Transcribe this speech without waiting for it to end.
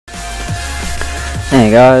Hey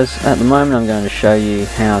guys, at the moment I'm going to show you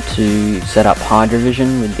how to set up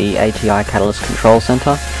HydraVision with the ATi Catalyst Control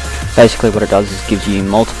Center. Basically what it does is gives you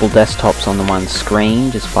multiple desktops on the one screen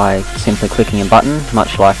just by simply clicking a button,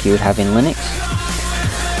 much like you would have in Linux.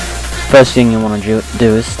 First thing you want to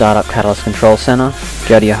do is start up Catalyst Control Center,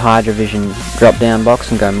 go to your HydraVision drop down box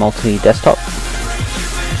and go multi-desktop.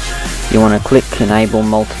 You want to click enable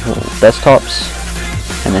multiple desktops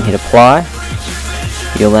and then hit apply.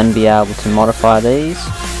 You'll then be able to modify these.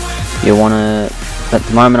 You'll want to, at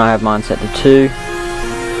the moment I have mine set to 2.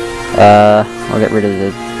 I'll get rid of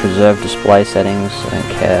the preserve display settings, I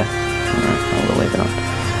don't care. I'll leave it on.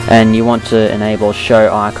 And you want to enable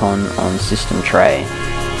show icon on system tray.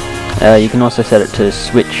 You can also set it to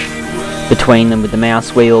switch between them with the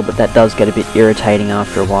mouse wheel, but that does get a bit irritating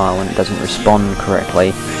after a while when it doesn't respond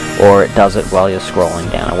correctly, or it does it while you're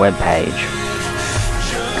scrolling down a web page.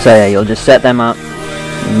 So yeah, you'll just set them up.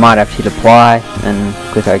 You might have to hit apply and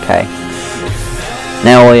click OK.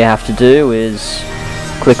 Now all you have to do is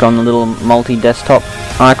click on the little multi-desktop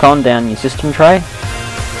icon down your system tray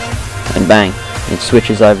and bang, it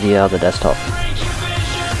switches over to your other desktop.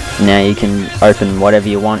 Now you can open whatever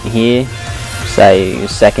you want here, say a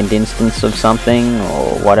second instance of something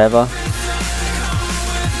or whatever.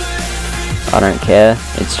 I don't care,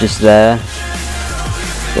 it's just there.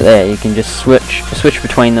 So there, you can just switch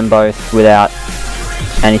between them both without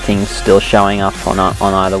anything still showing up on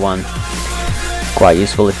either one. Quite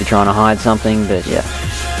useful if you're trying to hide something, but yeah.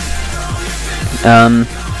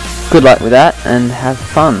 Good luck with that and have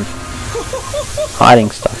fun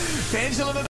hiding stuff.